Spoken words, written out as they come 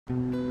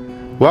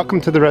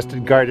Welcome to the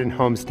Rusted Garden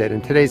Homestead.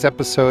 In today's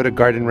episode of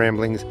Garden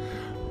Ramblings,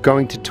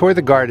 going to tour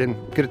the garden.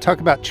 I'm going to talk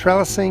about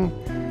trellising,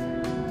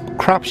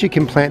 crops you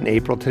can plant in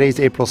April. Today's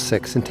April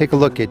 6th, and take a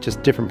look at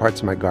just different parts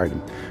of my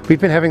garden.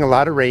 We've been having a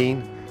lot of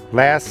rain.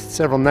 Last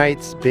several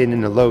nights been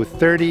in the low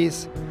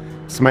 30s.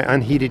 It's my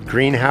unheated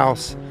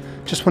greenhouse.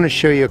 Just want to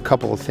show you a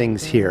couple of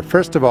things here.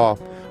 First of all,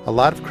 a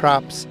lot of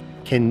crops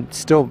can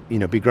still,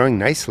 be growing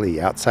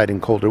nicely outside in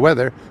colder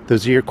weather.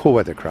 Those are your cool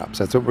weather crops.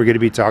 That's what we're going to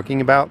be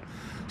talking about.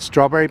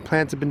 Strawberry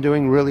plants have been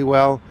doing really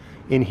well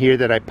in here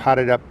that I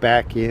potted up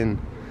back in,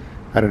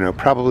 I don't know,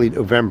 probably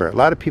November. A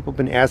lot of people have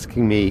been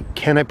asking me,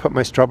 can I put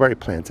my strawberry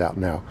plants out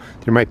now?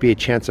 There might be a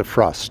chance of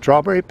frost.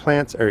 Strawberry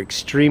plants are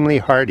extremely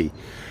hardy.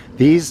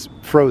 These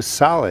froze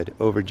solid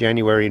over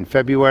January and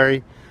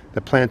February.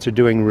 The plants are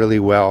doing really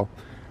well.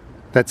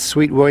 That's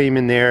Sweet William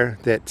in there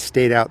that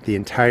stayed out the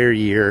entire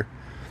year.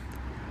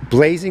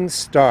 Blazing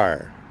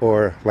Star,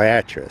 or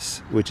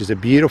Liatris, which is a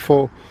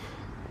beautiful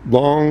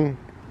long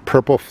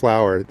purple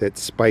flower that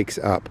spikes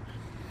up.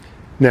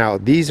 Now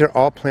these are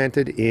all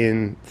planted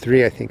in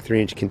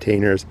 3-inch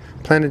containers.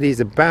 Planted these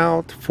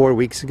about 4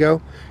 weeks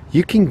ago.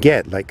 You can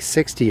get like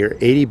 60 or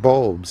 80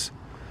 bulbs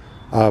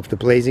of the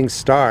Blazing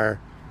Star.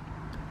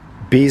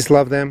 Bees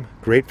love them,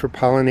 great for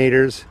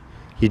pollinators.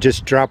 You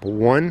just drop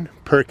one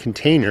per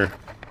container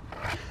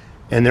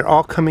and they're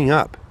all coming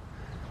up.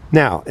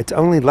 Now it's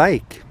only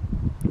like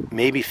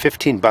maybe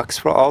 15 bucks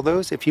for all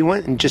those. If you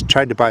went and just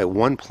tried to buy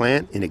one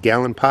plant in a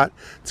gallon pot,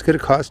 it's going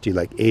to cost you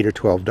like $8 or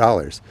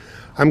 $12.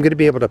 I'm going to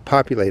be able to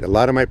populate a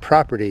lot of my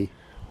property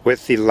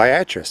with the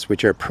Liatris,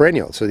 which are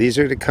perennial. So these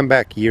are going to come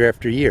back year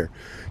after year.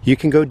 You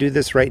can go do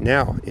this right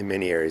now in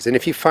many areas. And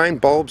if you find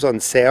bulbs on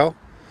sale,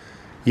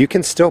 you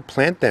can still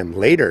plant them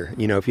later.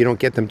 If you don't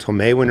get them till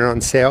May when they're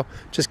on sale,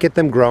 just get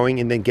them growing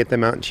and then get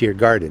them out into your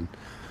garden.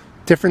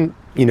 Different,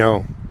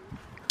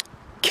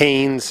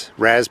 canes,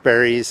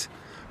 raspberries,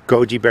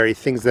 goji berry,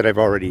 things that I've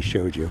already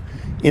showed you.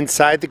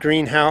 Inside the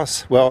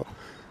greenhouse, well,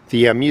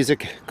 the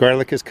music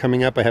garlic is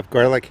coming up. I have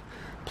garlic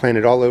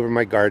planted all over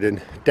my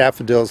garden.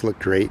 Daffodils look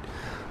great.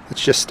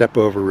 Let's just step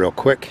over real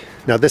quick.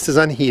 Now this is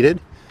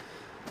unheated.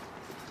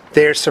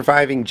 They're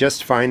surviving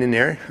just fine in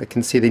there. I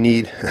can see they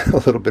need a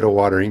little bit of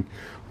watering.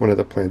 One of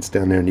the plants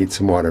down there needs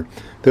some water.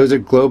 Those are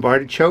globe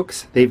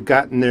artichokes. They've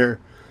gotten their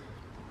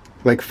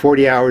like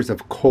 40 hours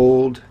of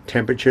cold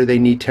temperature. They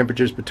need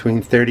temperatures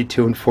between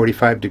 32 and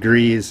 45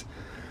 degrees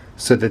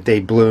so that they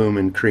bloom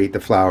and create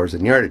the flowers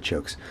in the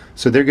artichokes.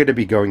 So they're going to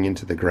be going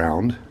into the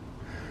ground.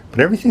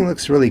 But everything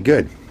looks really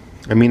good.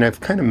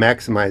 I've kind of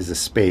maximized the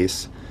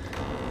space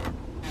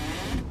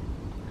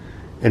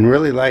and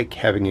really like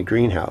having a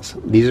greenhouse.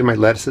 These are my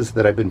lettuces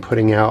that I've been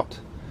putting out.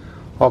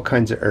 All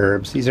kinds of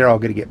herbs. These are all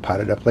going to get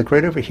potted up. Like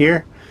right over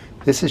here,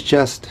 this is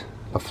just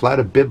a flat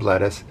of bib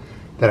lettuce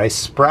that I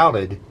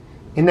sprouted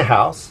in the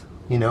house.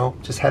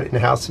 Just had it in the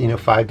house,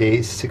 5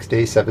 days, 6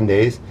 days, 7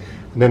 days.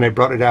 And then I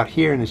brought it out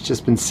here and it's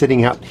just been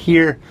sitting out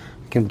here.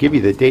 I can give you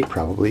the date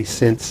probably,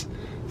 since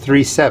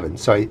 3/7.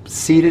 So I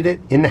seeded it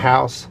in the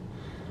house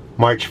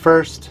March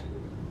 1st.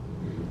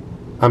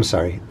 I'm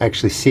sorry, I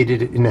actually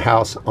seeded it in the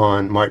house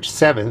on March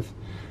 7th.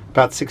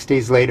 About 6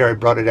 days later I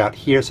brought it out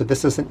here. So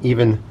this isn't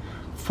even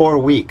 4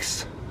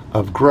 weeks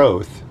of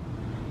growth.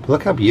 But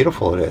look how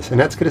beautiful it is. And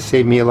that's going to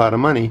save me a lot of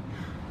money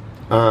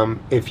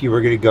if you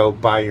were going to go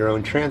buy your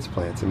own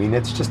transplants.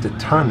 It's just a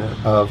ton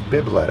of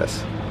bib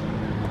lettuce.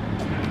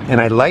 And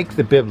I like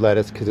the bib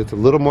lettuce because it's a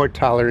little more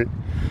tolerant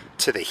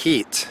to the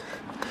heat.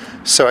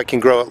 So I can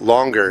grow it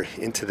longer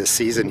into the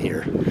season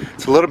here.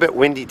 It's a little bit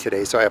windy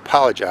today, so I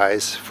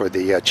apologize for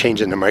the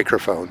change in the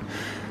microphone.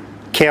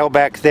 Kale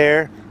back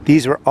there.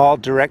 These were all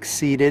direct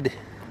seeded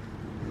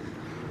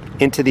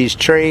into these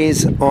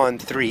trays on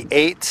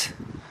 3/8.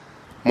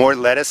 More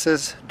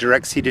lettuces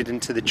direct seeded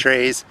into the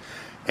trays.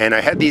 And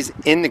I had these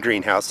in the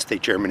greenhouse. They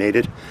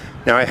germinated.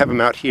 Now I have them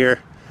out here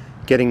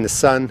getting the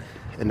sun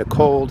and the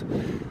cold.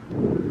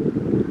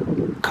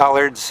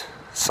 Collards,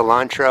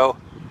 cilantro,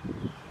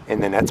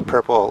 and then that's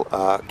purple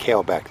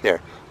kale back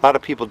there. A lot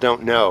of people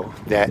don't know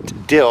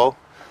that dill,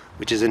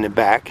 which is in the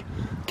back,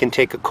 can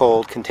take a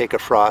cold, can take a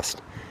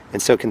frost,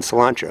 and so can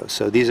cilantro.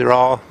 So these are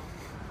all,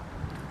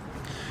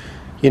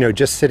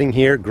 just sitting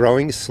here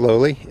growing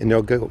slowly, and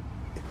they'll go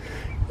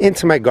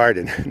into my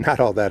garden. Not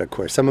all that, of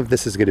course. Some of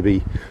this is going to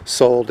be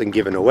sold and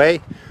given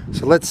away.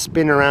 So let's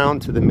spin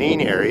around to the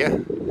main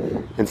area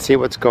and see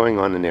what's going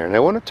on in there. And I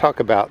want to talk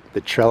about the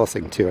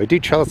trellising too. I do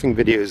trellising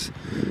videos,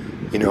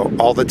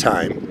 all the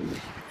time.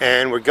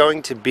 And we're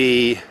going to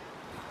be,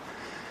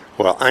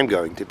 well, I'm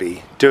going to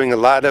be doing a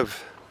lot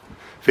of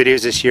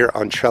videos this year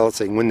on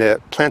trellising when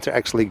the plants are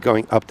actually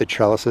going up the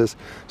trellises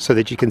so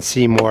that you can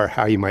see more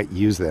how you might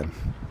use them.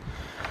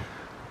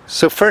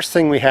 So first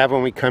thing we have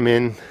when we come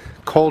in,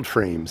 cold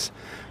frames.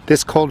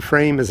 This cold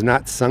frame is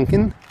not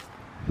sunken,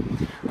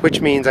 which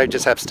means I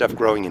just have stuff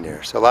growing in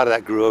there. So a lot of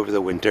that grew over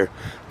the winter.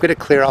 I'm going to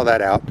clear all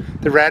that out.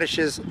 The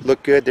radishes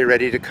look good. They're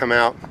ready to come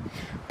out.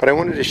 But I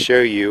wanted to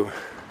show you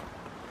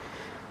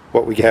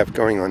what we have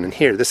going on in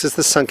here. This is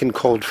the sunken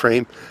cold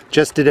frame.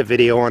 Just did a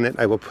video on it.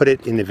 I will put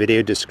it in the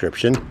video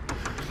description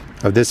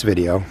of this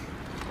video.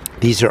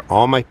 These are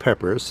all my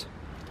peppers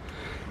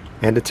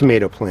and a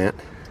tomato plant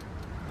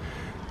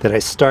that I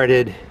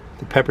started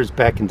the peppers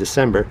back in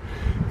December,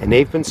 and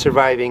they've been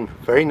surviving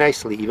very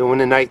nicely even when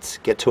the nights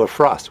get to a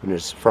frost, when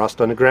there's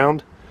frost on the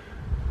ground,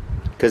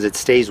 because it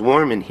stays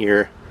warm in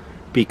here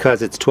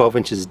because it's 12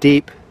 inches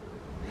deep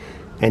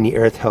and the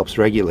earth helps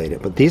regulate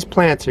it. But these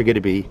plants are going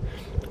to be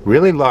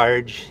really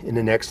large in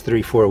the next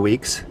 3-4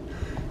 weeks.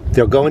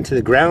 They'll go into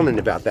the ground in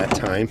about that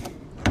time,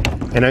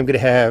 and I'm going to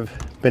have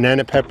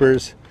banana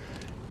peppers,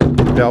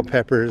 bell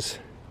peppers,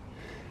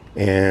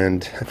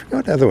 and I forgot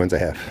what other ones I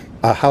have.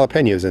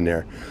 Jalapenos in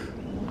there.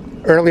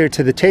 Earlier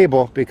to the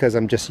table because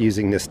I'm just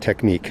using this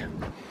technique.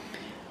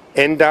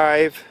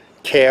 Endive,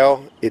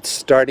 kale, it's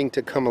starting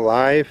to come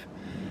alive.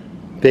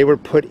 They were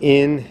put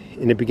in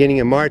the beginning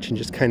of March and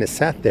just kind of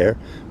sat there,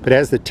 but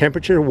as the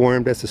temperature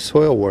warmed, as the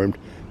soil warmed,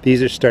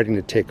 these are starting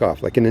to take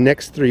off. Like in the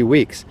next 3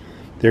 weeks,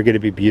 they're going to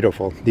be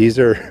beautiful. These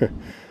are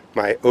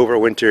my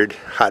overwintered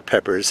hot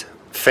peppers.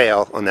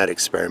 Fail on that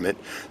experiment.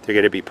 They're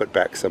going to be put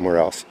back somewhere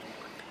else.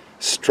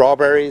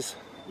 Strawberries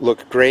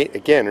look great.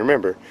 Again,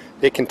 remember,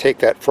 they can take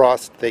that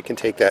frost, they can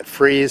take that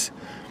freeze.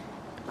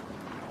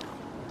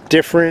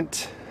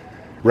 Different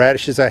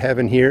radishes I have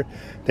in here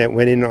that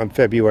went in on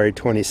February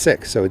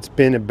 26th. So it's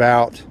been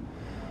about,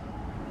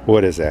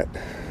 what is that,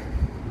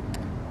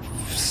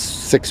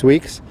 6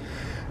 weeks?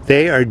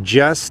 They are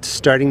just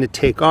starting to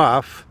take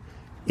off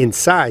in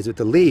size with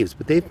the leaves,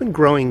 but they've been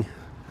growing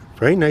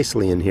very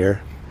nicely in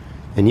here.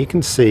 And you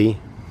can see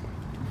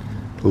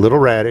the little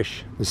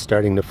radish is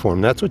starting to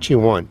form. That's what you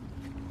want.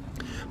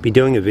 I'll be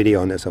doing a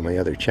video on this on my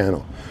other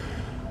channel.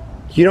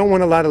 You don't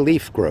want a lot of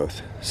leaf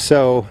growth.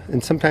 So,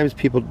 and sometimes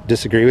people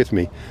disagree with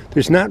me,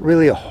 there's not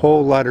really a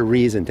whole lot of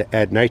reason to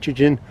add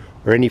nitrogen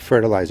or any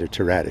fertilizer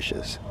to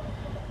radishes.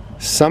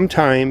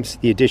 Sometimes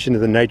the addition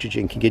of the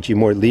nitrogen can get you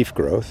more leaf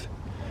growth,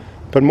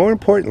 but more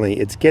importantly,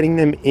 it's getting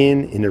them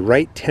in the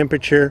right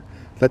temperature,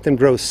 let them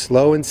grow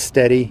slow and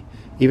steady.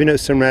 Even though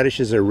some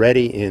radishes are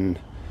ready in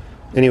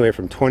anywhere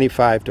from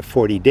 25 to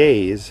 40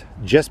 days,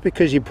 just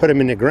because you put them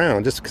in the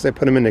ground, just because I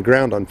put them in the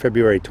ground on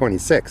February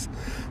 26th,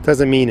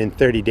 doesn't mean in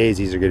 30 days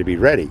these are going to be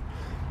ready.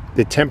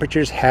 The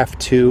temperatures have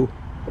to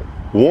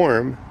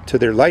warm to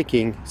their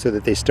liking so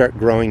that they start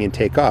growing and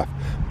take off.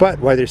 But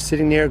while they're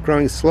sitting there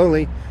growing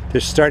slowly,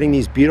 they're starting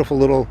these beautiful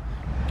little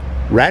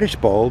radish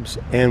bulbs,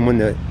 and when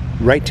the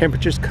right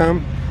temperatures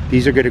come,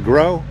 these are going to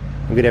grow.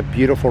 I'm going to have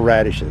beautiful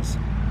radishes.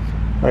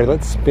 All right,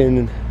 let's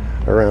spin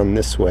around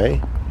this way.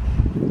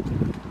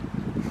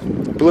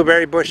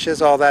 Blueberry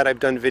bushes, all that I've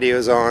done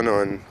videos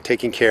on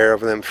taking care of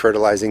them,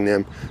 fertilizing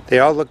them. They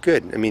all look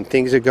good. I mean,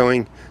 things are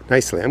going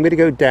nicely. I'm going to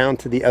go down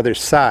to the other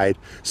side,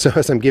 so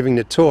as I'm giving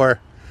the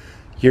tour,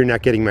 you're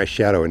not getting my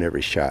shadow in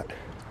every shot.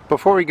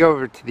 Before we go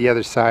over to the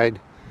other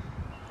side,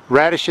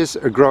 radishes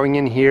are growing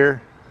in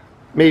here,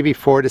 maybe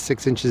 4 to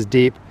 6 inches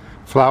deep.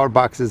 Flower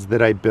boxes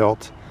that I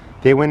built.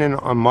 They went in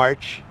on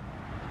March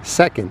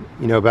 2nd,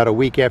 you know, about a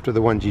week after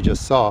the ones you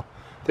just saw.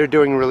 They're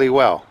doing really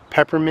well.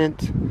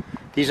 Peppermint,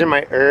 these are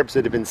my herbs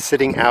that have been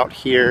sitting out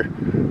here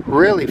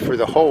really for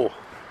the whole,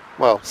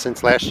 well,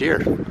 since last year.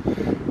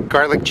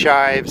 Garlic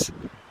chives,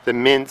 the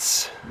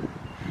mints,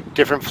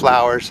 different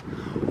flowers,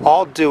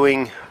 all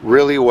doing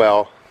really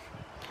well.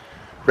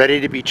 Ready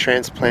to be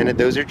transplanted.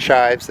 Those are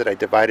chives that I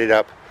divided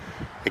up,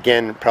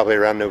 again, probably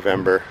around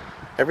November.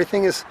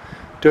 Everything is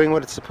doing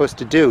what it's supposed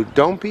to do.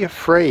 Don't be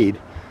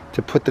afraid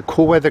to put the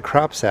cool weather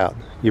crops out,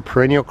 your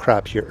perennial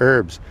crops, your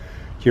herbs,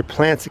 your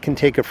plants that can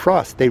take a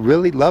frost. They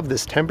really love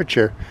this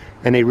temperature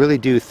and they really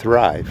do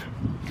thrive.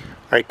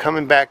 All right,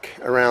 coming back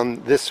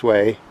around this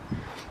way,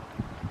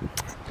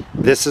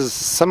 this is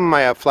some of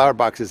my flower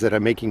boxes that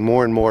I'm making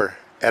more and more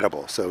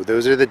edible. So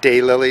those are the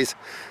daylilies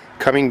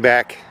coming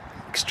back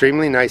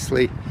extremely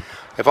nicely.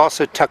 I've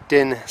also tucked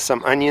in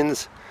some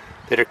onions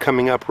that are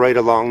coming up right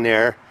along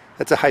there.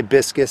 That's a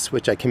hibiscus,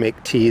 which I can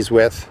make teas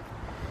with.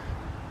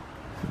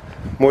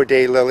 More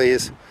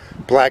daylilies,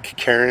 black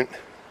currant.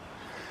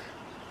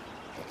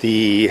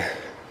 The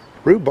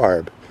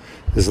rhubarb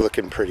is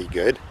looking pretty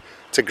good.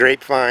 It's a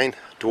grapevine,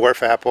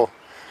 dwarf apple.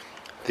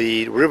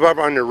 The rhubarb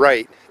on the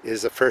right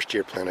is a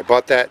first-year plant. I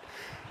bought that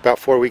about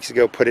 4 weeks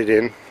ago, put it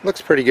in.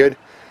 Looks pretty good.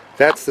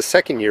 That's the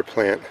second-year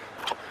plant.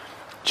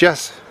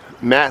 Just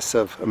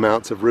massive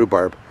amounts of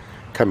rhubarb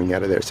coming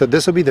out of there. So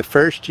this will be the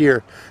first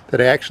year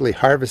that I actually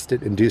harvest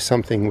it and do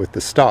something with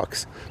the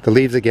stalks. The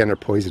leaves, again, are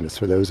poisonous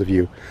for those of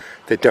you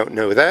that don't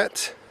know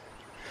that.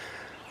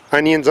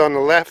 Onions on the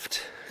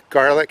left,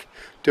 garlic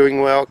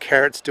doing well,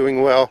 carrots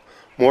doing well,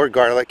 more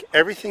garlic.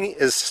 Everything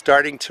is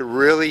starting to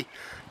really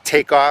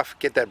take off,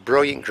 get that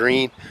brilliant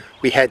green.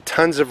 We had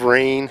tons of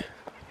rain,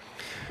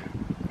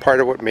 part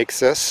of what makes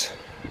this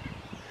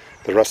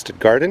the rusted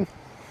garden.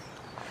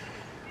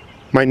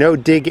 My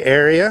no-dig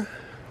area,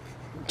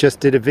 just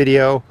did a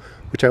video,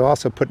 which I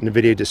also put in the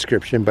video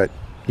description, but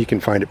you can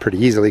find it pretty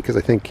easily because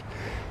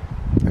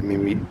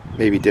we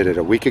maybe did it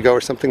a week ago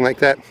or something like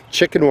that.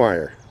 Chicken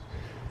wire.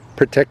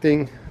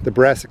 protecting the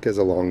brassicas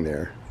along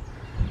there,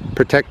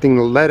 protecting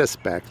the lettuce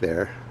back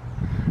there,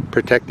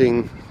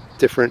 protecting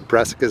different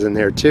brassicas in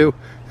there too.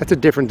 That's a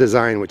different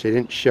design which I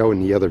didn't show in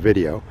the other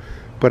video,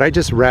 but I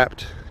just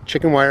wrapped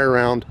chicken wire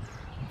around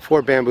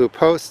 4 bamboo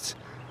posts,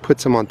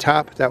 put some on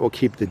top. That will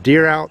keep the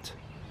deer out,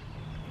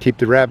 keep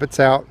the rabbits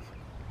out.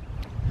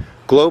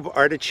 Globe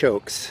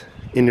artichokes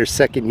in their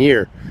 2nd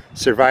year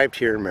survived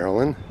here in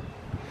Maryland.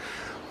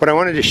 What I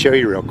wanted to show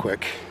you real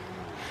quick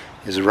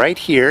is right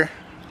here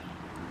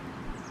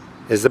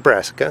is the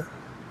brassica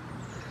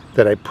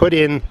that I put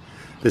in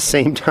the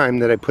same time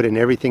that I put in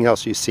everything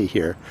else you see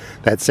here.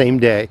 That same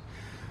day.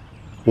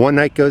 One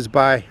night goes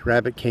by,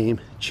 rabbit came,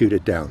 chewed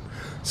it down.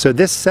 So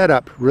this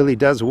setup really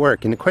does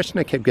work. And the question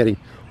I kept getting,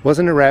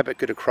 wasn't a rabbit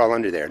going to crawl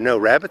under there? No,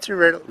 rabbits are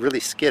really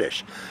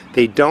skittish.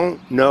 They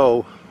don't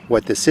know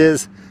what this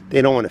is.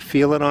 They don't want to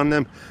feel it on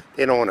them.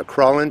 They don't want to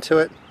crawl into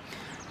it.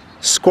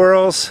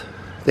 Squirrels,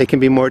 they can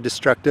be more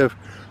destructive.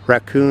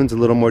 Raccoons, a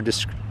little more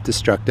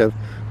destructive.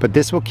 But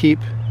this will keep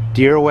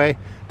deer away.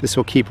 This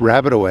will keep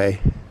rabbits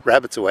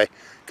away,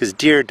 because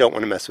deer don't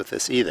want to mess with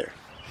this either.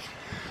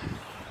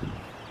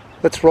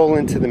 Let's roll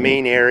into the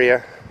main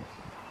area.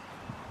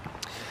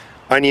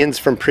 Onions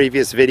from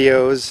previous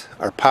videos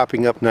are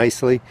popping up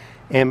nicely.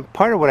 And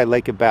part of what I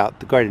like about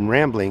the garden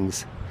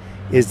ramblings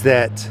is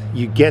that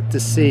you get to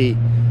see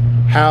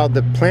how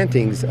the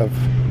plantings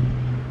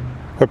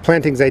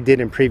I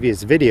did in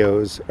previous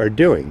videos are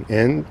doing,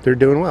 and they're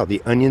doing well.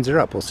 The onions are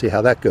up. We'll see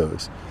how that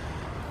goes.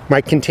 My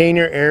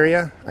container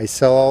area, I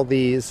sell all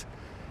these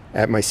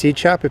at my seed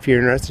shop. If you're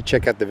interested,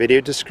 check out the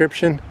video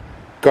description.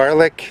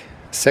 Garlic,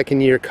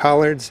 2nd year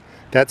collards,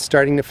 that's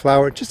starting to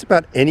flower. Just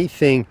about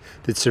anything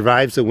that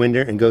survives the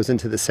winter and goes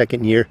into the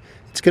 2nd year,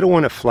 it's going to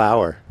want to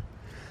flower.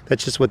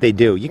 That's just what they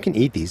do. You can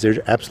eat these.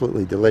 They're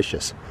absolutely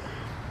delicious.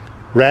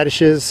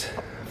 Radishes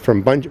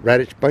from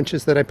radish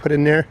bunches that I put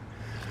in there.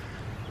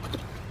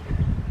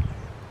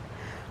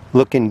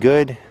 Looking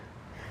good.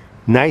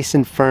 Nice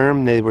and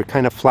firm. They were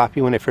kind of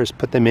floppy when I first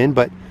put them in,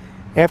 but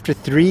after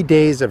 3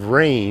 days of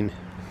rain,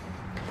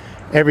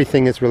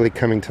 everything is really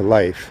coming to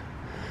life.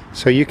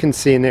 So you can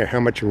see in there how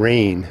much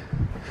rain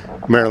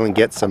Maryland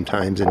gets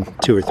sometimes in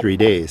 2 or 3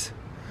 days.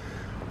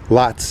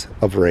 Lots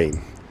of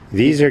rain.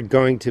 These are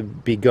going to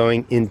be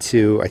going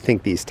into, I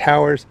think, these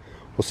towers.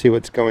 We'll see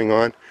what's going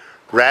on.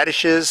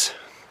 Radishes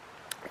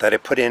that I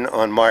put in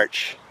on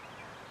March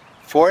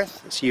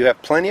 4th. So you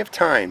have plenty of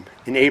time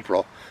in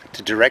April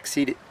to direct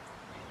seed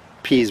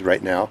peas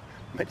right now.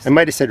 I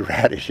might have said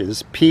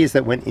radishes. Peas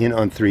that went in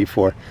on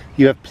 3-4.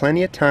 You have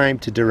plenty of time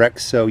to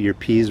direct sow your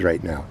peas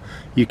right now.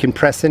 You can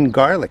press in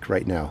garlic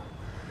right now.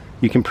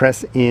 You can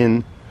press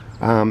in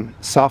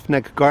soft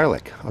neck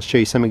garlic. I'll show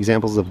you some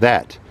examples of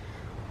that.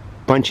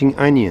 Bunching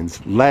onions,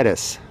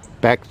 lettuce.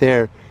 Back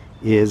there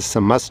is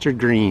some mustard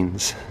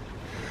greens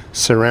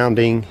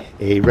surrounding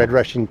a red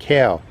Russian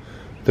kale.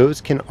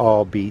 Those can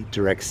all be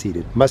direct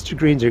seeded. Mustard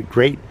greens are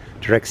great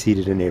direct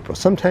seeded in April.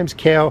 Sometimes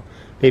kale,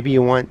 maybe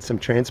you want some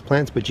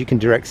transplants, but you can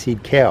direct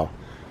seed kale.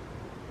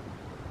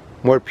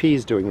 More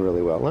peas doing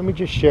really well. Let me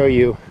just show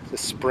you the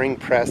spring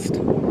pressed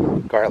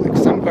garlic.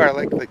 Some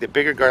garlic, like the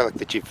bigger garlic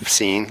that you've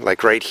seen,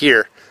 like right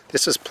here,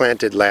 this was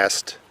planted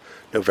last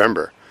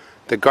November.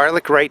 The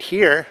garlic right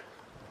here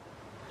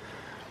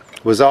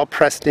was all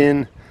pressed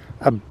in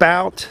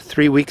about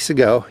 3 weeks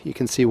ago. You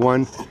can see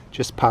one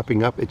just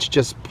popping up. It's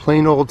just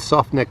plain old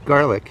soft neck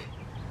garlic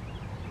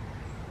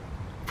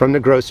from the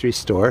grocery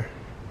store.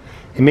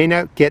 It may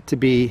not get to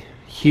be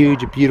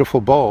huge,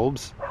 beautiful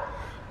bulbs,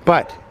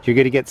 but you're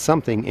going to get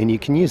something and you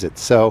can use it.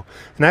 So,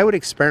 and I would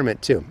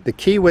experiment too. The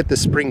key with the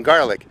spring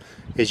garlic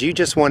is you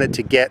just wanted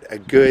to get a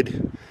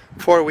good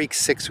 4 weeks,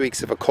 6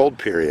 weeks of a cold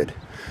period.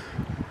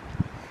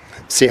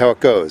 See how it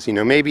goes. You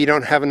know, maybe you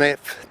don't have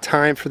enough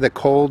time for the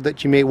cold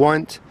that you may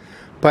want,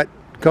 but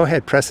go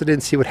ahead, press it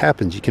in, see what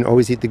happens. You can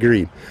always eat the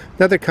green.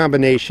 Another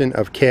combination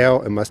of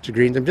kale and mustard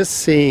greens. I'm just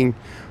seeing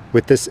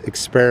with this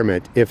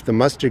experiment if the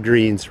mustard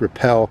greens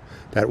repel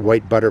that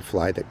white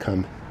butterfly that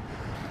come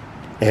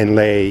and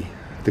lay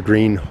the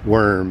green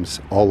worms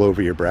all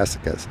over your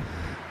brassicas.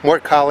 More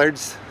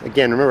collards.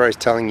 Again, remember I was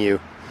telling you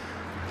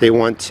they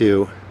want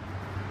to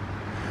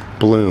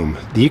bloom.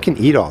 You can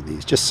eat all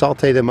these. Just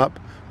saute them up,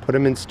 put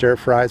them in stir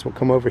fries. We'll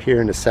come over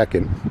here in a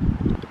second.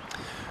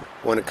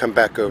 I want to come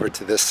back over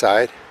to this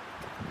side.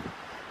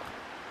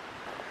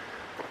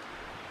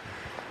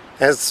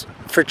 As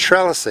for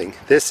trellising,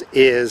 this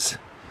is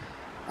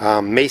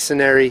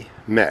masonry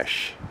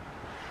mesh.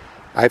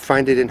 I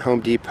find it in Home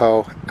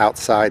Depot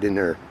outside in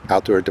their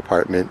outdoor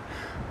department.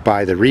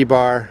 Buy the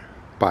rebar,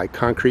 buy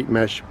concrete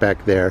mesh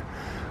back there.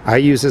 I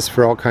use this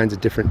for all kinds of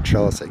different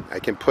trellising. I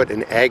can put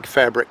an ag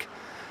fabric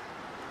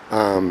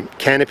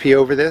canopy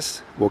over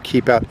this. Will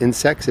keep out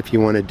insects. If you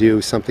want to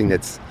do something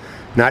that's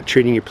not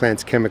treating your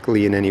plants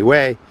chemically in any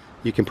way,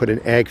 you can put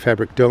an ag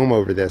fabric dome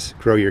over this,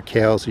 grow your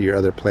kales or your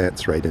other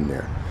plants right in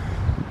there.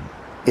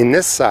 In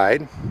this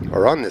side,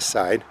 or on this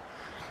side,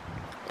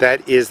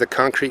 That is the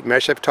concrete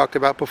mesh I've talked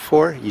about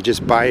before. You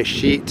just buy a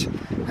sheet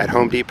at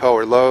Home Depot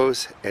or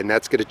Lowe's, and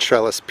that's going to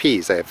trellis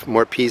peas. I have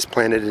more peas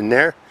planted in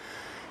there.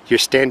 Your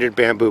standard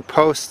bamboo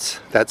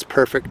posts, that's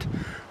perfect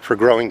for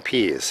growing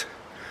peas.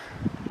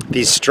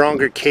 These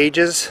stronger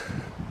cages,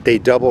 they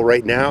double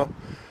right now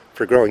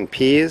for growing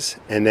peas,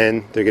 and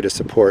then they're going to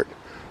support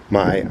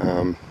my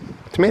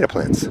tomato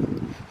plants.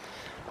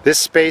 This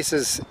space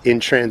is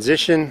in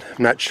transition.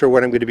 I'm not sure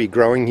what I'm going to be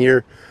growing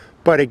here,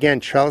 but again,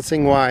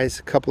 trellising wise,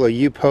 a couple of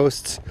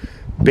U-posts,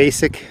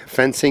 basic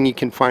fencing you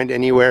can find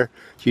anywhere.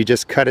 You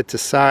just cut it to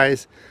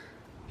size.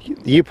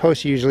 The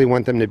U-posts, you usually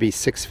want them to be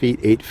 6 feet,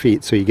 8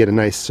 feet, so you get a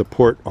nice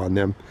support on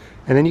them.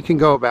 And then you can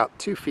go about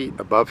 2 feet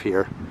above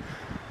here.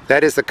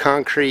 That is the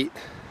concrete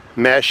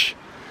mesh,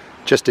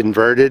 just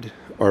inverted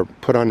or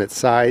put on its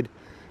side,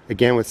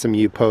 again with some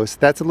U-posts.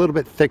 That's a little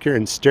bit thicker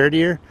and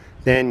sturdier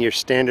than your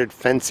standard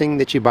fencing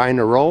that you buy in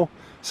a roll,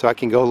 so I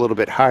can go a little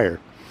bit higher.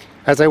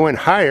 As I went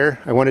higher,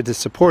 I wanted to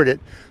support it,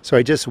 so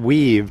I just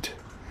weaved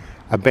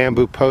a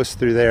bamboo post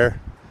through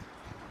there,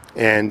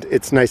 and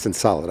it's nice and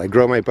solid. I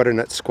grow my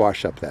butternut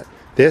squash up that.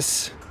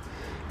 This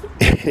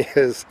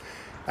is,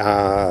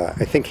 I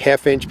think,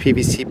 1/2-inch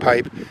PVC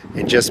pipe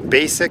and just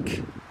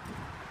basic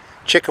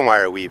chicken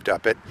wire weaved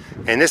up it.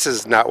 And this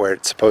is not where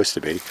it's supposed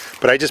to be,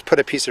 but I just put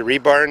a piece of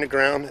rebar in the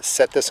ground,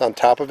 set this on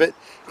top of it.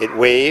 It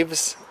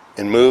waves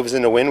and moves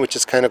in the wind, which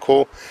is kind of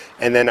cool.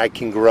 And then I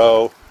can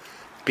grow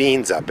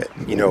beans up it,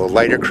 you know, a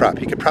lighter crop.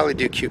 You could probably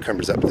do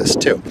cucumbers up this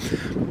too.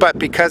 But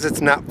because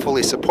it's not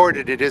fully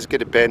supported, it is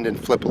going to bend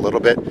and flip a little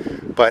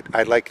bit, but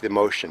I like the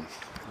motion.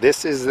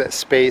 This is the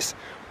space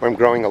where I'm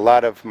growing a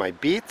lot of my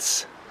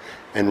beets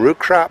and root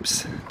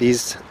crops.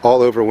 These all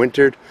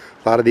overwintered.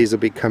 A lot of these will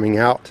be coming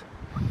out.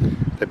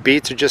 The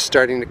beets are just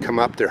starting to come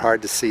up. They're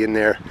hard to see in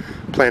there.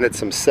 Planted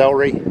some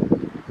celery.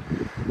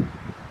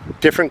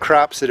 Different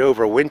crops that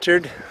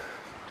overwintered.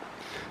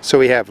 So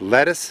we have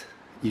lettuce,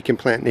 you can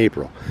plant in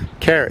April.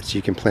 Carrots,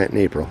 you can plant in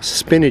April.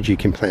 Spinach, you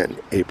can plant in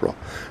April.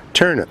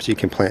 Turnips, you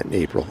can plant in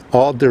April.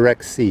 All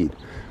direct seed.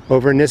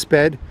 Over in this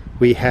bed,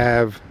 we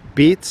have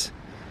beets,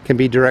 can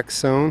be direct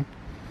sown.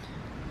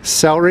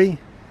 Celery,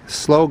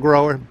 slow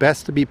grower,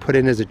 best to be put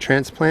in as a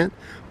transplant,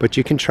 but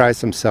you can try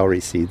some celery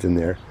seeds in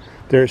there.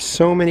 There are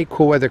so many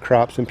cool weather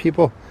crops, and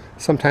people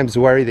sometimes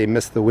worry they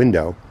miss the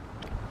window.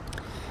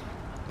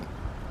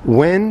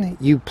 When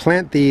you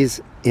plant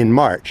these in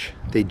March,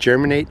 they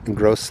germinate and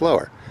grow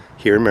slower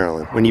here in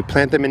Maryland. When you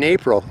plant them in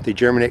April, they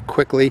germinate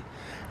quickly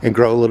and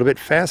grow a little bit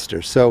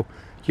faster. So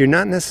you're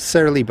not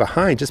necessarily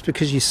behind. Just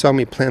because you saw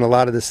me plant a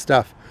lot of this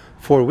stuff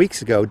 4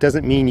 weeks ago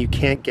doesn't mean you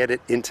can't get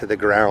it into the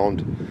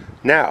ground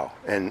now.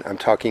 And I'm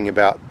talking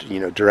about, you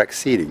know, direct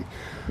seeding.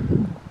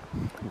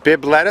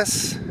 Bib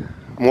lettuce,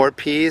 more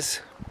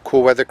peas,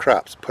 cool weather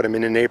crops, put them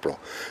in April.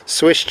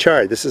 Swiss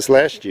chard, this is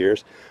last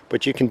year's,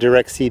 but you can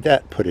direct seed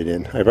that, put it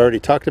in. I've already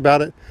talked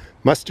about it.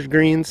 Mustard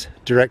greens,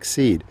 direct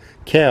seed.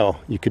 Kale,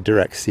 you could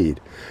direct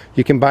seed.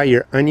 You can buy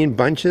your onion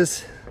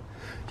bunches,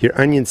 your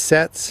onion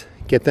sets,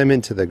 get them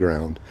into the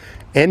ground.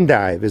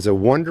 Endive is a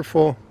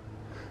wonderful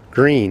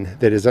green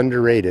that is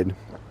underrated.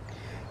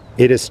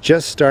 It is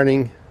just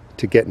starting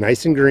to get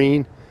nice and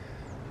green.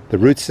 The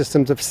root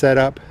systems have set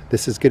up.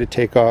 This is going to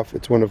take off.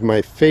 It's one of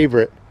my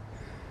favorite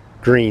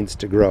greens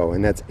to grow,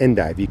 and that's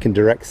endive. You can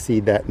direct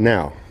seed that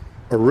now.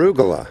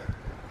 Arugula.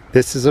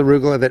 This is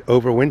arugula that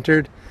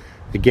overwintered.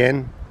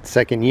 Again,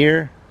 second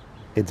year.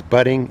 It's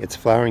budding, it's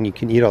flowering, you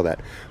can eat all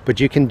that. But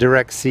you can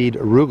direct seed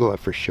arugula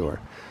for sure.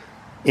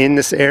 In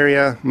this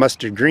area,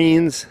 mustard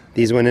greens,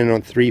 these went in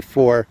on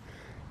 3-4.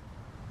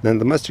 Now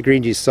the mustard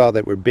greens you saw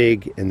that were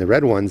big, and the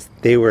red ones,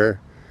 they were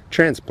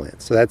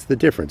transplants. So that's the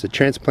difference. A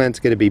transplant's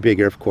going to be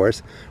bigger, of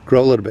course,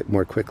 grow a little bit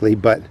more quickly,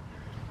 but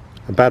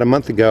about a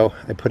month ago,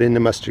 I put in the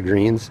mustard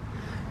greens.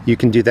 You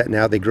can do that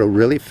now. They grow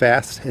really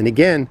fast. And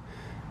again,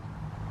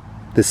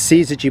 the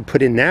seeds that you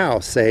put in now,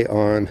 say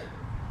on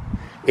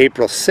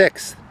April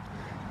 6th,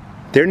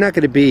 they're not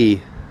going to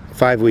be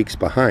 5 weeks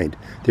behind.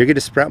 They're going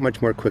to sprout much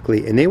more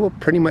quickly, and they will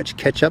pretty much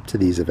catch up to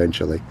these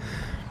eventually.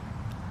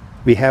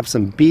 We have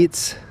some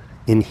beets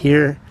in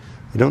here.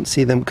 I don't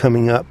see them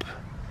coming up.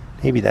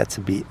 Maybe that's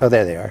a beet. Oh,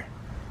 there they are.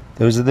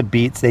 Those are the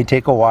beets. They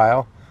take a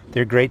while.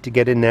 They're great to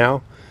get in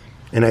now.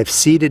 And I've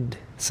seeded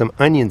some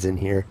onions in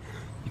here.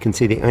 You can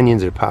see the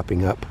onions are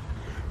popping up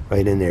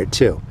right in there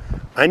too.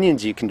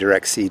 Onions you can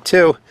direct seed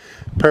too.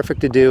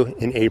 Perfect to do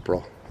in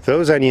April.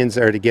 Those onions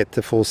are to get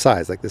to full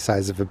size, like the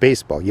size of a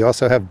baseball. You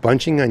also have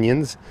bunching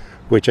onions,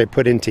 which I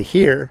put into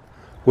here,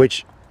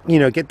 which, you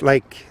know, get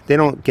like, they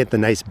don't get the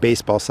nice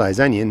baseball size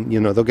onion. You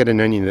know, they'll get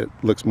an onion that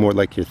looks more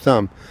like your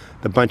thumb.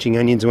 The bunching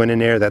onions went in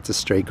there. That's a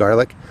straight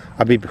garlic.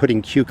 I'll be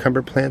putting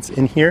cucumber plants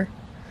in here.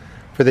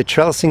 For the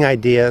trellising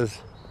ideas,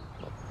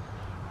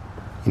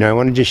 you know, I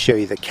want to just show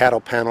you the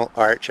cattle panel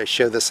arch. I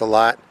show this a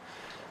lot.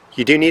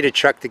 You do need a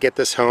truck to get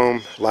this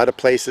home. A lot of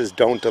places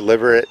don't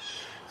deliver it.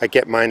 I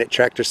get mine at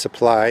Tractor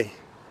Supply,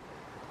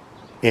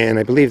 and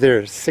I believe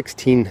they're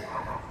 16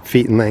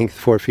 feet in length,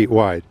 4 feet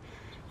wide.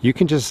 You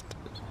can just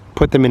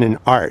put them in an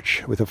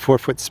arch with a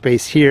 4-foot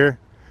space here,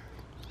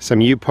 some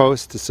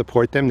U-posts to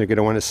support them. They're going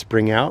to want to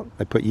spring out.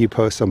 I put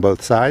U-posts on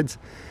both sides.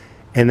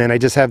 And then I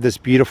just have this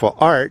beautiful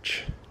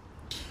arch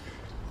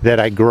that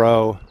I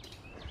grow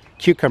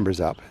cucumbers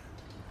up.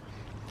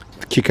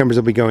 The cucumbers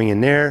will be going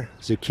in there,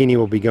 zucchini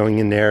will be going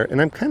in there,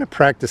 and I'm kind of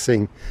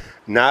practicing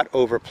not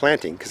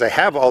overplanting because I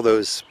have all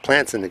those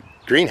plants in the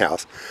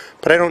greenhouse,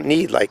 but I don't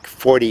need like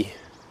 40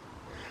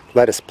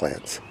 lettuce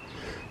plants.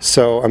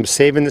 So I'm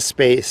saving the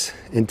space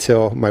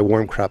until my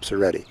warm crops are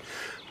ready.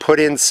 Put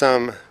in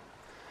some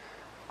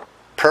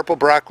purple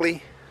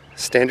broccoli,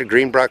 standard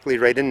green broccoli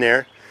right in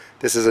there.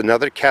 This is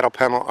another cattle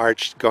panel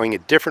arch going a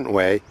different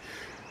way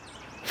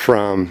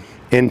from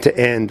end to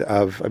end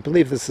of, I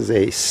believe this is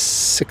a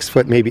 6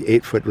 foot, maybe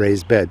 8 foot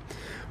raised bed.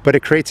 But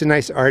it creates a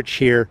nice arch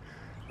here.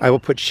 I will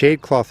put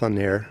shade cloth on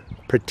there,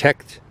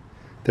 protect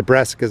the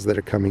brassicas that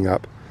are coming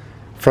up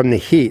from the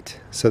heat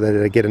so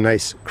that I get a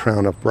nice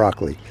crown of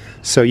broccoli.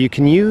 So you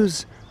can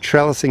use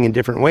trellising in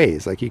different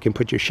ways. Like you can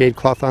put your shade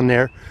cloth on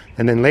there,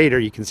 and then later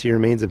you can see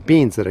remains of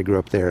beans that I grew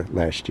up there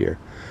last year.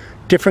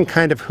 Different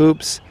kind of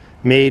hoops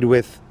made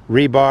with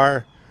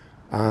rebar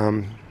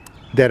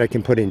that I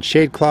can put in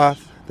shade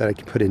cloth, that I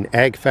can put in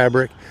ag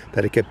fabric,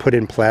 that I could put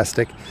in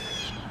plastic.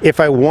 If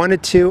I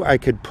wanted to, I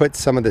could put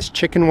some of this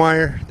chicken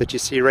wire that you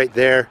see right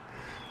there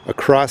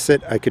across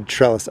it. I could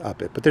trellis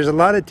up it. But there's a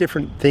lot of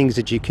different things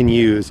that you can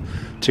use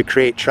to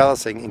create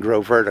trellising and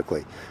grow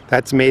vertically.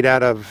 That's made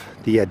out of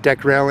the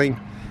deck railing,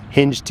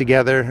 hinged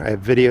together. I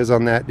have videos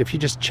on that. If you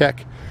just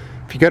check,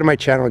 if you go to my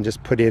channel and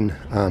just put in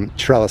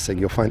trellising,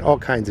 you'll find all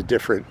kinds of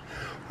different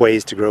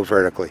ways to grow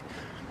vertically.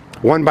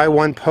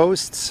 1x1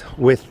 posts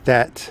with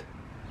that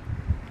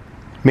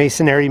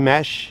masonry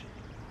mesh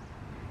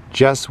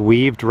just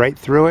weaved right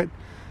through it.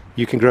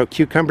 You can grow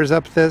cucumbers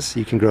up this,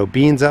 you can grow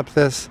beans up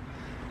this.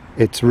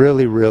 It's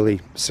really, really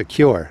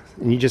secure.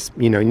 And you just,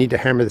 you need to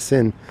hammer this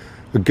in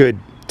a good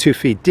 2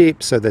 feet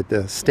deep so that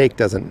the stake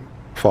doesn't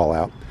fall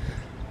out.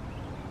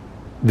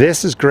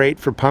 This is great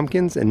for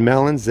pumpkins and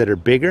melons that are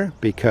bigger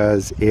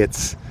because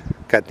it's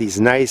got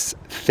these nice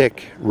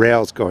thick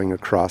rails going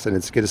across, and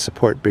it's going to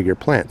support bigger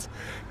plants.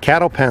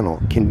 Cattle panel,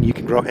 you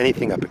can grow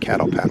anything up a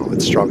cattle panel.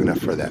 It's strong enough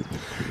for that.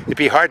 It'd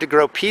be hard to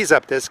grow peas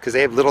up this because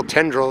they have little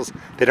tendrils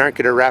that aren't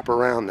going to wrap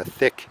around the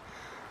thick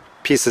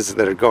pieces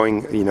that are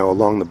going,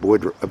 along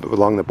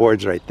the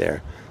boards right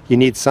there. You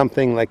need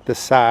something like the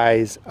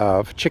size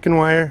of chicken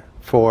wire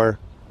for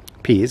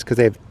peas because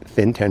they have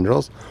thin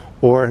tendrils,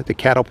 or the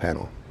cattle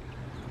panel.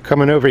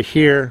 Coming over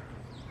here,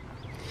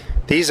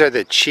 these are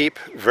the cheap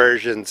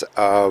versions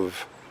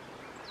of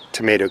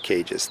tomato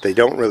cages. They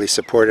don't really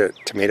support a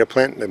tomato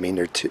plant. I mean,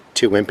 they're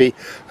too wimpy.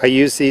 I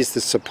use these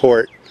to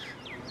support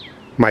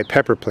my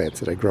pepper plants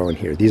that I grow in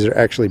here. These are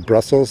actually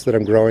Brussels that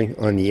I'm growing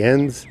on the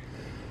ends.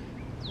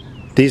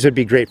 These would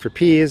be great for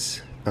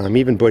peas,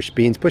 even bush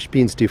beans. Bush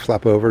beans do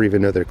flop over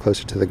even though they're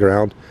closer to the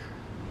ground.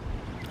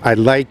 I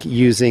like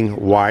using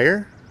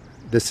wire.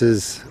 This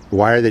is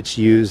wire that's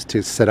used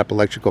to set up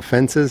electrical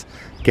fences,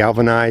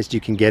 galvanized.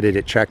 You can get it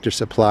at Tractor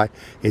Supply.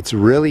 It's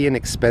really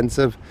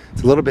inexpensive.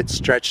 It's a little bit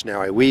stretched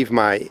now. I weave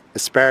my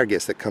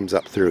asparagus that comes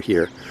up through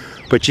here.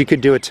 But you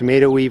could do a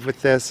tomato weave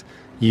with this.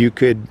 You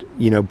could,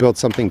 build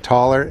something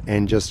taller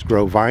and just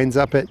grow vines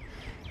up it,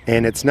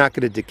 and it's not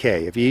going to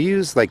decay. If you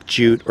use like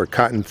jute or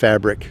cotton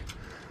fabric,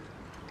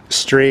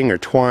 string or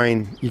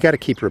twine, you got to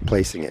keep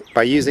replacing it.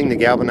 By using the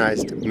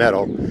galvanized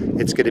metal,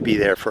 it's going to be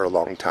there for a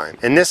long time.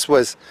 And this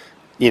was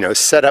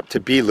set up to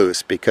be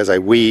loose because I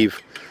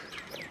weave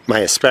my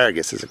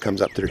asparagus as it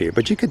comes up through here.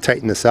 But you could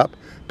tighten this up,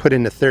 put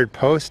in a third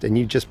post, and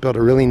you just build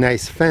a really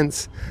nice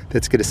fence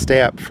that's going to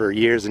stay up for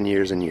years and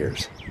years and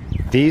years.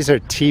 These are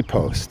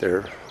T-posts.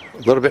 They're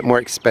a little bit more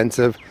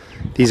expensive.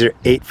 These are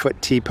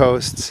 8-foot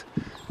T-posts.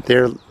 They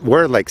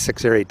were like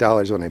 $6 or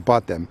 $8 when I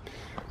bought them.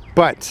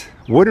 But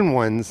wooden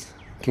ones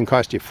can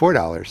cost you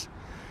 $4.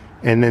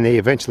 And then they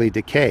eventually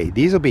decay.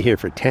 These will be here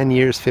for 10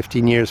 years,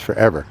 15 years,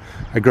 forever.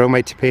 I grow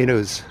my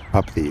tomatoes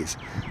up these.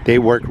 They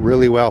work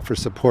really well for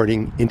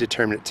supporting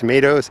indeterminate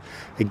tomatoes.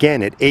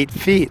 Again, at 8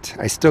 feet,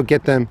 I still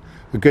get them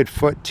a good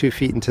foot, 2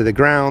 feet into the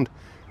ground,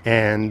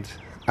 and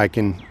I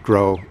can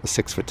grow a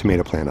 6-foot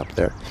tomato plant up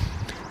there.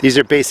 These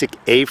are basic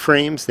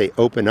A-frames. They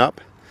open up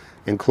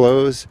and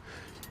close.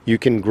 You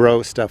can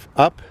grow stuff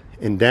up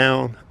and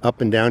down, up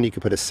and down. You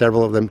can put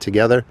several of them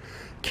together.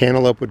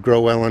 Cantaloupe would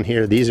grow well on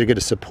here. These are going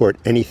to support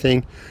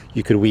anything.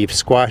 You could weave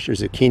squash or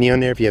zucchini on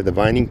there if you have the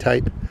vining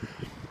type.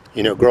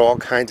 Grow all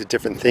kinds of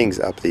different things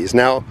up these.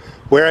 Now,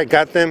 where I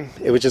got them,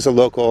 it was just a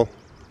local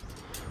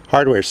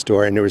hardware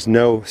store, and there was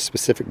no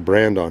specific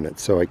brand on it,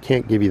 so I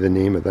can't give you the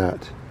name of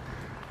that.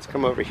 Let's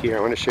come over here.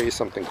 I want to show you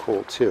something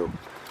cool too.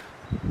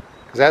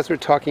 Because as we're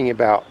talking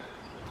about,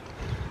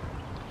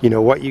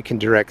 what you can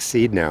direct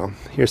seed now,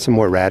 here's some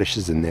more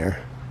radishes in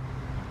there.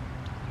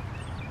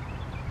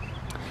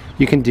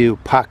 You can do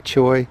pak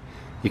choi,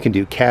 you can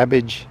do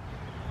cabbage,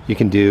 you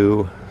can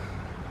do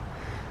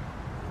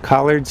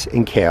collards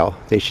and kale.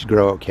 They should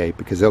grow okay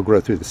because they'll grow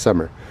through the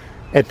summer.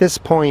 At this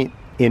point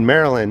in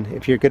Maryland,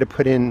 if you're going to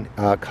put in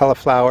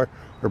cauliflower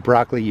or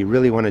broccoli, you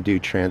really want to do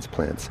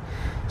transplants.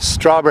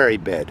 Strawberry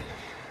bed.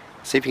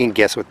 See if you can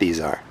guess what these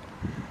are.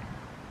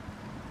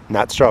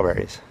 Not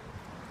strawberries.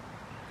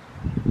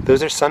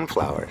 Those are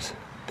sunflowers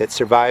that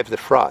survive the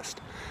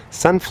frost.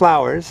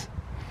 Sunflowers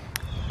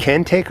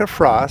can take a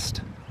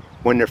frost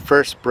when they're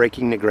first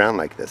breaking the ground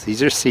like this.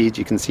 These are seeds,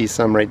 you can see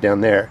some right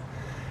down there,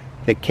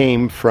 that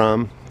came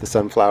from the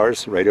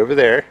sunflowers right over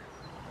there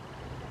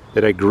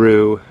that I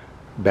grew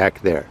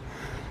back there.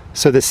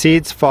 So the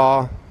seeds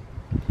fall,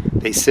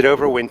 they sit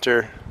over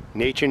winter,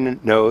 nature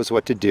knows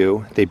what to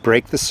do, they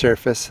break the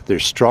surface, they're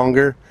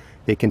stronger,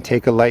 they can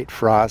take a light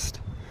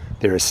frost,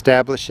 they're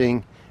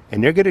establishing,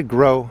 and they're going to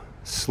grow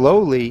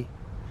slowly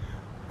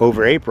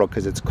over April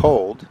because it's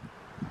cold,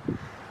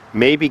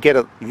 maybe get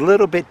a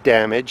little bit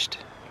damaged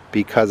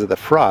because of the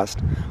frost,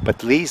 but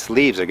these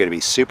leaves are going to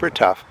be super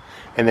tough,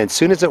 and then as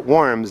soon as it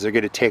warms they're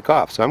going to take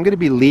off. So I'm going to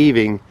be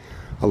leaving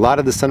a lot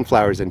of the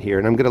sunflowers in here,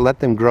 and I'm going to let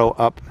them grow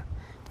up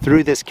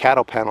through this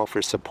cattle panel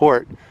for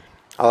support.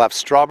 I'll have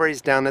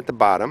strawberries down at the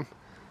bottom,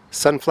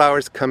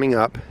 sunflowers coming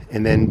up,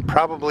 and then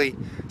probably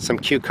some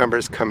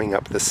cucumbers coming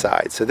up the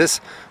side. So this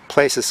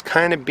place is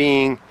kind of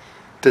being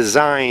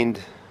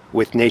designed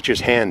with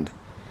nature's hand,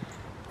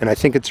 and I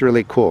think it's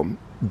really cool.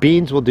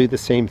 Beans will do the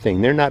same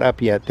thing. They're not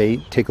up yet, they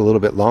take a little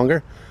bit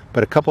longer,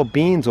 but a couple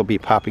beans will be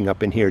popping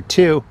up in here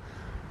too,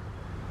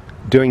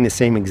 doing the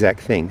same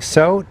exact thing.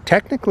 So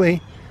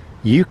technically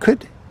you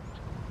could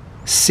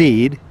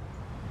seed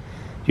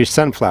your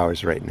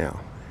sunflowers right now.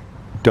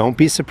 Don't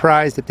be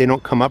surprised if they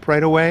don't come up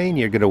right away and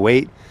you're going to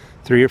wait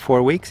 3 or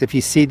 4 weeks. If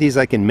you seed these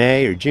like in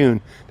May or June,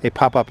 they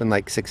pop up in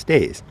like 6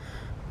 days.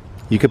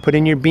 You could put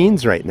in your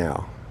beans right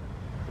now.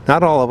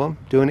 Not all of them.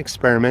 Do an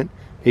experiment.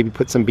 Maybe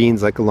put some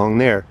beans like along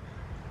there.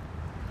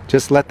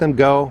 Just let them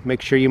go.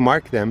 Make sure you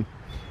mark them.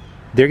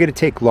 They're going to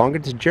take longer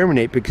to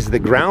germinate because the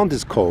ground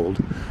is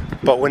cold.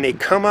 But when they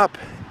come up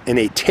and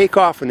they take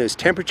off when those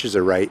temperatures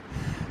are right,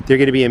 they're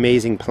going to be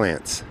amazing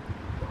plants.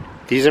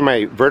 These are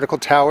my vertical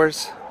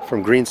towers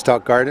from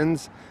Greenstalk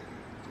Gardens.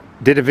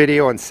 Did a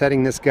video on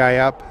setting this guy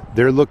up.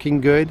 They're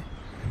looking good.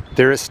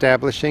 They're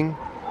establishing.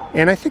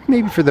 And I think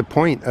maybe for the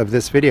point of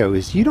this video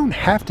is you don't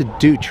have to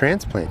do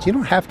transplants. You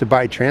don't have to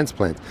buy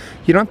transplants.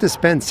 You don't have to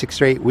spend 6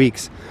 or 8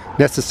 weeks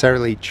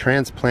necessarily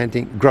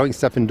transplanting, growing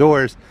stuff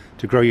indoors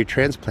to grow your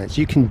transplants.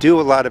 You can do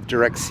a lot of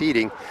direct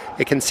seeding.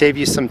 It can save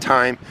you some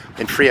time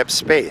and free up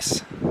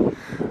space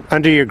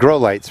under your grow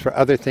lights for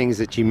other things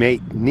that you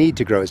may need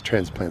to grow as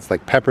transplants,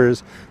 like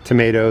peppers,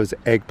 tomatoes,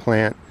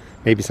 eggplant,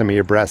 maybe some of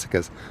your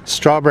brassicas.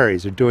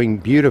 Strawberries are doing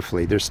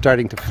beautifully. They're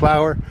starting to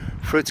flower.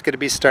 Fruit's going to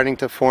be starting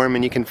to form,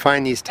 and you can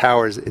find these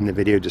towers in the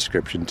video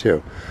description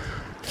too.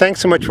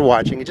 Thanks so much for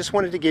watching. I just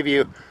wanted to give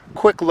you a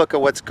quick look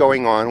at what's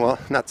going on. Well,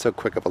 not so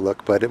quick of a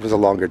look, but it was a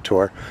longer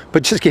tour.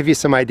 But just give you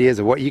some ideas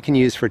of what you can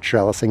use for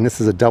trellising. This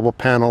is a double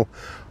panel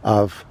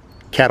of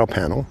cattle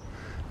panel.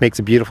 Makes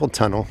a beautiful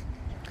tunnel.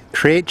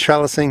 Create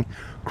trellising,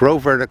 grow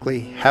vertically,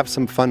 have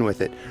some fun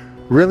with it.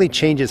 Really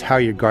changes how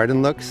your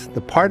garden looks.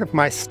 The part of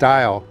my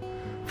style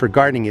for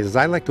gardening is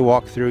I like to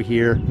walk through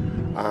here,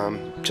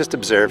 just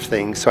observe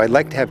things. So I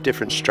like to have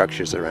different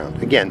structures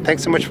around. Again,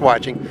 thanks so much for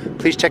watching.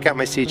 Please check out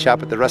my seed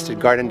shop at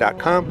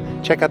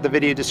therustedgarden.com. Check out the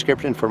video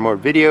description for more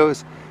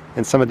videos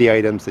and some of the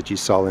items that you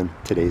saw in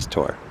today's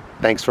tour.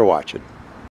 Thanks for watching.